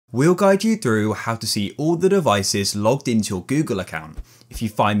We'll guide you through how to see all the devices logged into your Google account. If you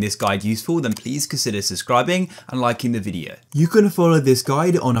find this guide useful, then please consider subscribing and liking the video. You can follow this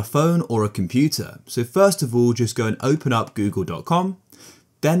guide on a phone or a computer. So first of all, just go and open up google.com.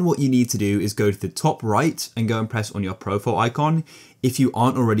 Then what you need to do is go to the top right and go and press on your profile icon if you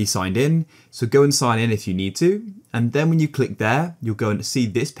aren't already signed in. So go and sign in if you need to. And then when you click there, you'll go and see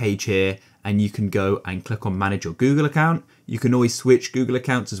this page here and you can go and click on manage your Google account. You can always switch Google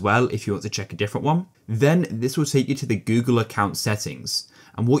accounts as well if you want to check a different one. Then this will take you to the Google account settings.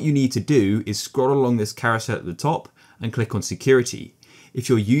 And what you need to do is scroll along this carousel at the top and click on security. If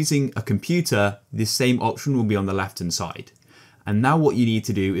you're using a computer, this same option will be on the left hand side. And now what you need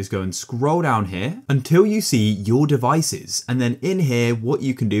to do is go and scroll down here until you see your devices. And then in here, what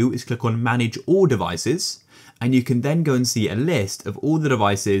you can do is click on manage all devices. And you can then go and see a list of all the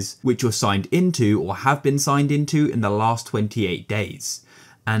devices which you're signed into or have been signed into in the last 28 days.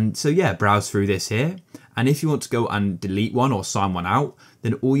 And so yeah, browse through this here. And if you want to go and delete one or sign one out,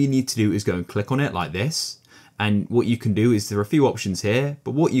 then all you need to do is go and click on it like this. And what you can do is there are a few options here,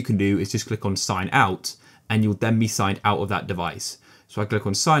 but what you can do is just click on sign out and you'll then be signed out of that device. So I click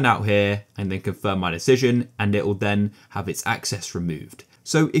on sign out here and then confirm my decision and it will then have its access removed.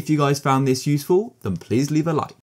 So if you guys found this useful, then please leave a like.